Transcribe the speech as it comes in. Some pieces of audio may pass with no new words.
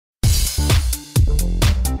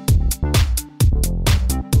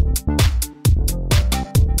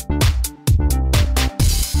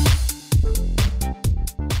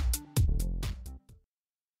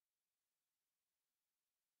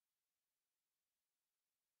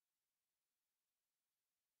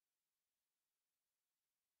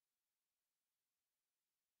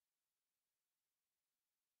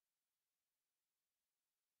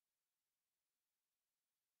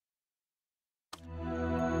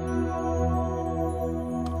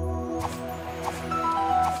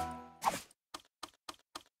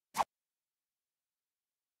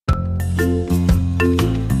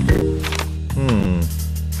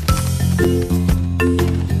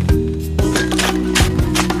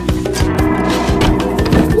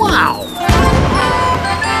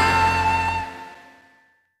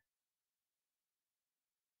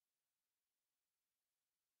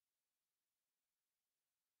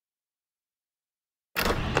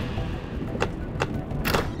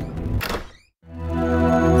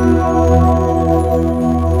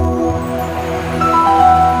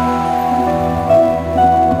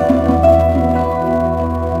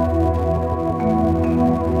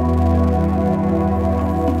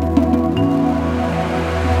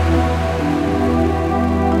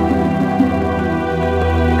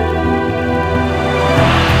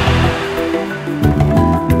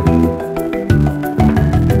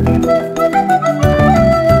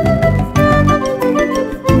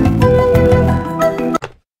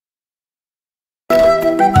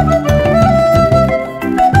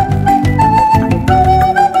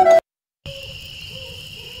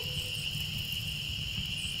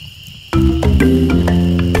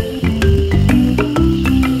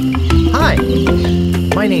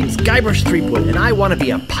Guybrush Threepwood, and I want to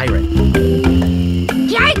be a pirate.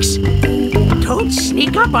 Yikes! Don't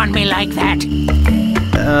sneak up on me like that.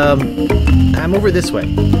 I'm over this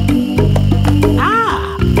way.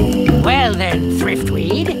 Ah, well then,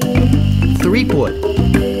 Thriftweed. Threepwood.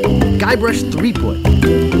 Guybrush Threepwood.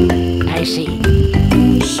 I see.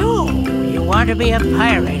 So, you want to be a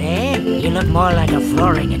pirate, eh? You look more like a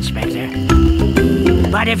flooring inspector.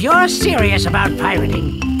 But if you're serious about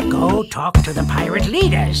pirating, go talk to the pirate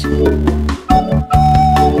leaders.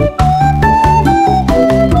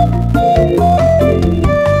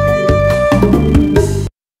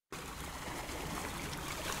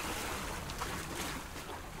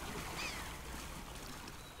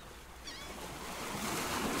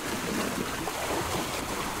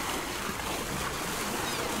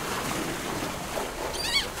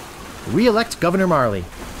 Re-elect Governor Marley.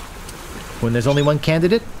 When there's only one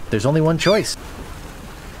candidate, there's only one choice.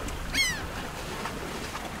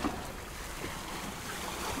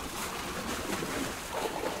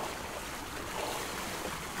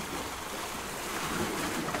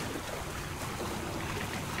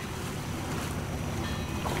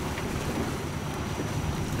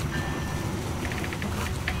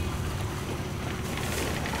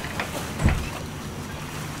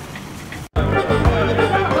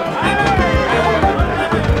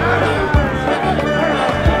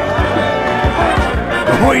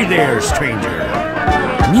 Ahoy there, stranger.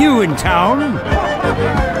 New in town?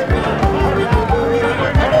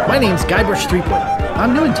 My name's Guybrush Threepwood.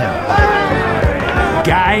 I'm new in town.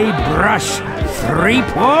 Guybrush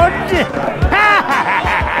Threepwood?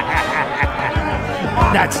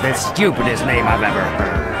 That's the stupidest name I've ever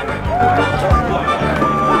heard.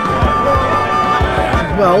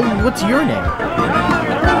 Well, what's your name?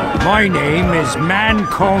 My name is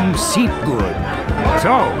Mancomb Seepgood.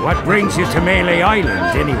 So, what brings you to Melee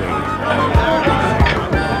Island, anyway?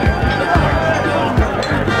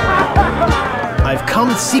 I've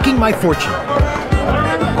come seeking my fortune.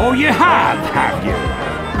 Oh, you have you?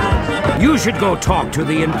 You should go talk to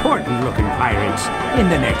the important-looking pirates in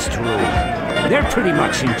the next room. They're pretty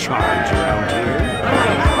much in charge around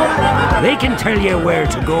here. They can tell you where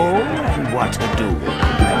to go and what to do.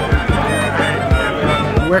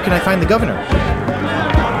 Where can I find the governor?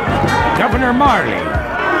 Governor Marley.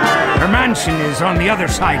 Her mansion is on the other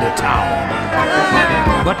side of town.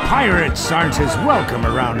 But pirates aren't as welcome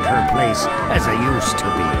around her place as they used to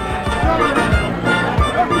be.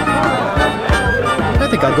 I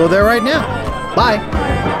think I'll go there right now. Bye.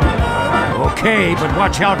 Okay, but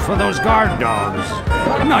watch out for those guard dogs.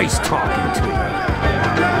 Nice talking to you.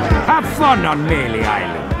 Have fun on Melee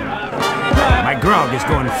Island. My grog is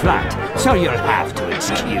going flat, so you'll have to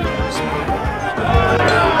excuse me.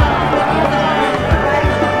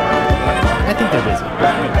 I think they're busy.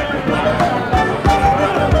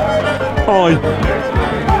 Hi.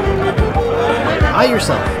 Hi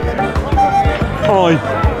yourself. Hi.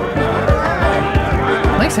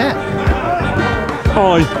 Nice hat.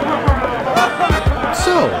 Hi.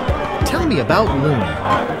 So, tell me about Loon.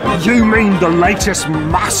 You mean the latest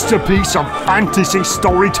masterpiece of fantasy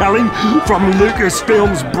storytelling from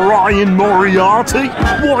Lucasfilm's Brian Moriarty?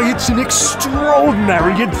 Why, it's an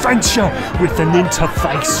extraordinary adventure with an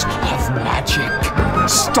interface of magic.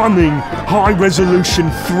 Stunning, high-resolution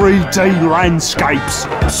 3D landscapes,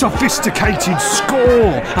 sophisticated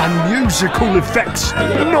score and musical effects,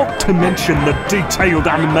 not to mention the detailed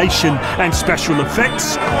animation and special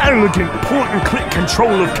effects, elegant point-and-click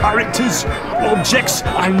control of characters, objects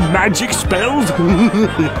and magic spells.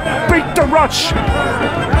 Beat the rush!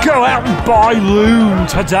 Go out and buy Loon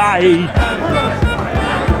today!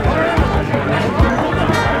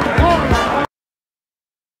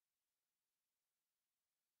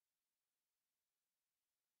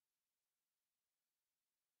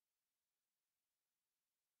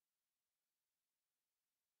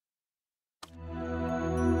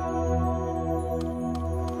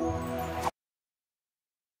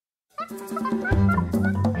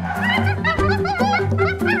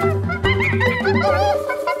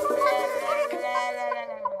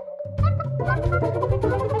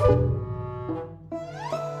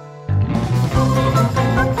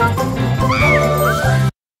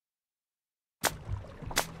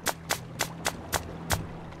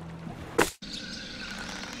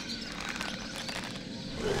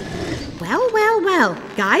 Well,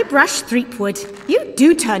 Guybrush Threepwood, you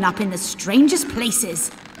do turn up in the strangest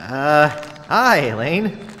places. Hi,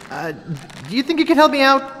 Elaine. Do you think you could help me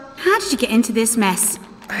out? How did you get into this mess?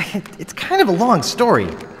 It's kind of a long story.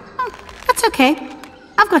 Oh, that's okay.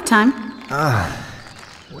 I've got time.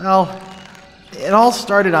 Well, it all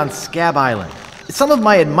started on Scab Island. Some of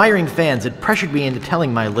my admiring fans had pressured me into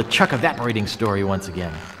telling my LeChuck evaporating story once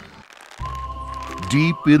again.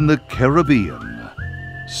 Deep in the Caribbean,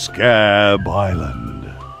 Scab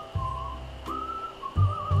Island.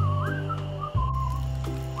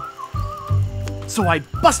 So I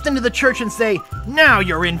bust into the church and say, "Now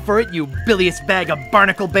you're in for it, you bilious bag of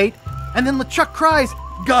barnacle bait." And then LeChuck cries,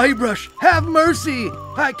 "Guybrush, have mercy!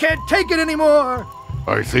 I can't take it anymore!"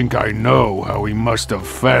 I think I know how he must have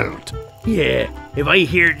felt. Yeah, if I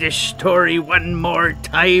hear this story one more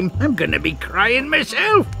time, I'm gonna be crying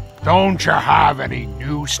myself. Don't you have any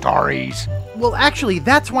new stories? Well, actually,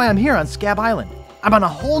 that's why I'm here on Scab Island. I'm on a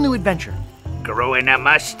whole new adventure. Growing a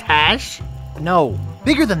mustache? No,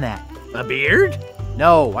 bigger than that. A beard?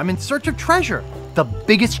 No, I'm in search of treasure. The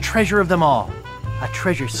biggest treasure of them all. A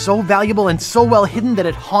treasure so valuable and so well hidden that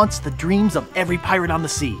it haunts the dreams of every pirate on the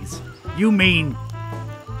seas. You mean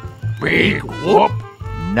Big whoop?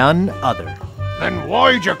 None other. Then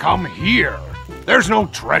why'd you come here? There's no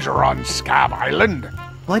treasure on Scab Island.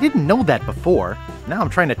 Well, I didn't know that before. Now I'm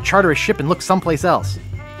trying to charter a ship and look someplace else.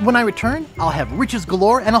 When I return, I'll have riches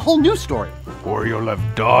galore and a whole new story. Or you'll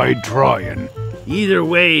have died trying. Either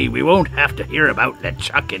way, we won't have to hear about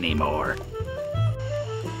LeChuck anymore.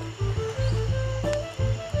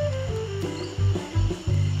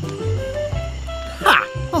 Ha!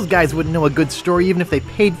 Those guys wouldn't know a good story even if they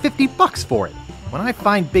paid $50 for it. When I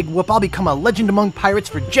find Big Whoop, I'll become a legend among pirates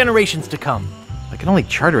for generations to come. I can only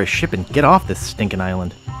charter a ship and get off this stinking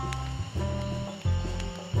island.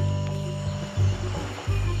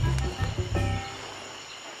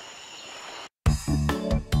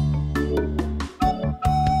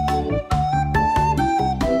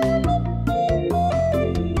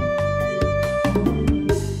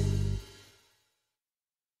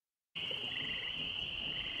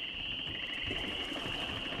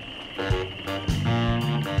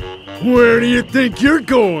 Where do you think you're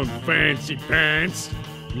going, Fancy Pants?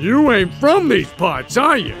 You ain't from these parts,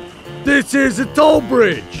 are you? This is a toll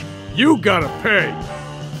bridge. You gotta pay.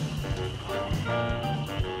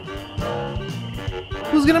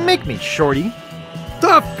 Who's gonna make me, Shorty?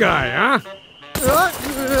 Tough guy, huh?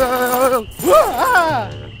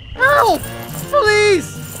 Help!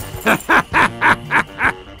 Please!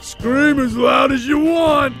 Scream as loud as you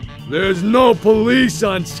want. There's no police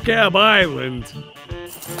on Scab Island.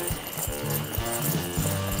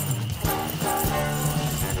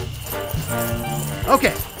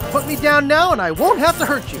 Okay, put me down now and I won't have to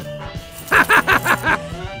hurt you.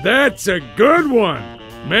 That's a good one.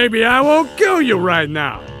 Maybe I won't kill you right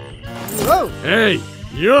now. Whoa! Hey,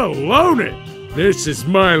 you're loaded. This is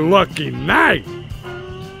my lucky night.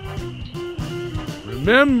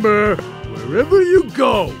 Remember, wherever you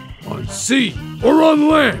go, on sea or on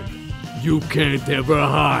land, you can't ever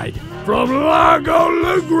hide from Largo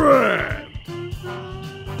Legrand.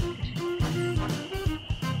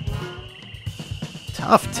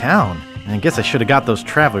 Tough town. I guess I should have got those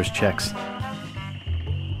traveler's checks.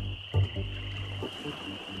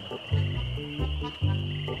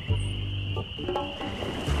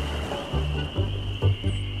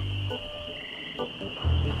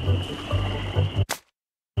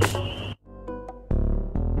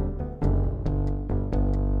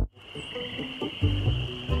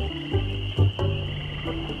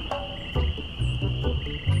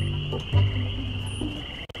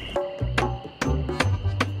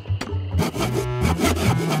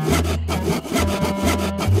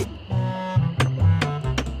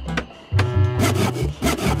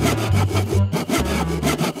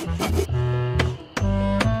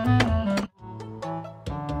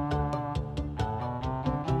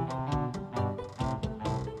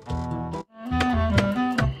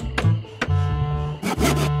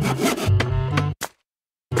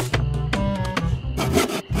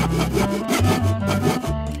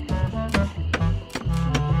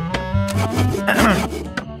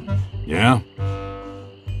 Yeah?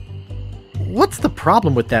 What's the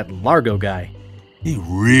problem with that Largo guy? He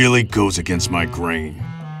really goes against my grain.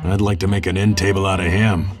 I'd like to make an end table out of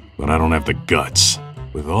him, but I don't have the guts.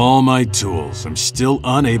 With all my tools, I'm still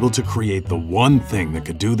unable to create the one thing that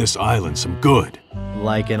could do this island some good.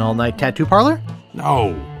 Like an all-night tattoo parlor?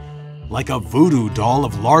 No, like a voodoo doll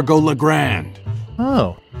of Largo Legrand.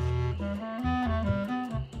 Oh,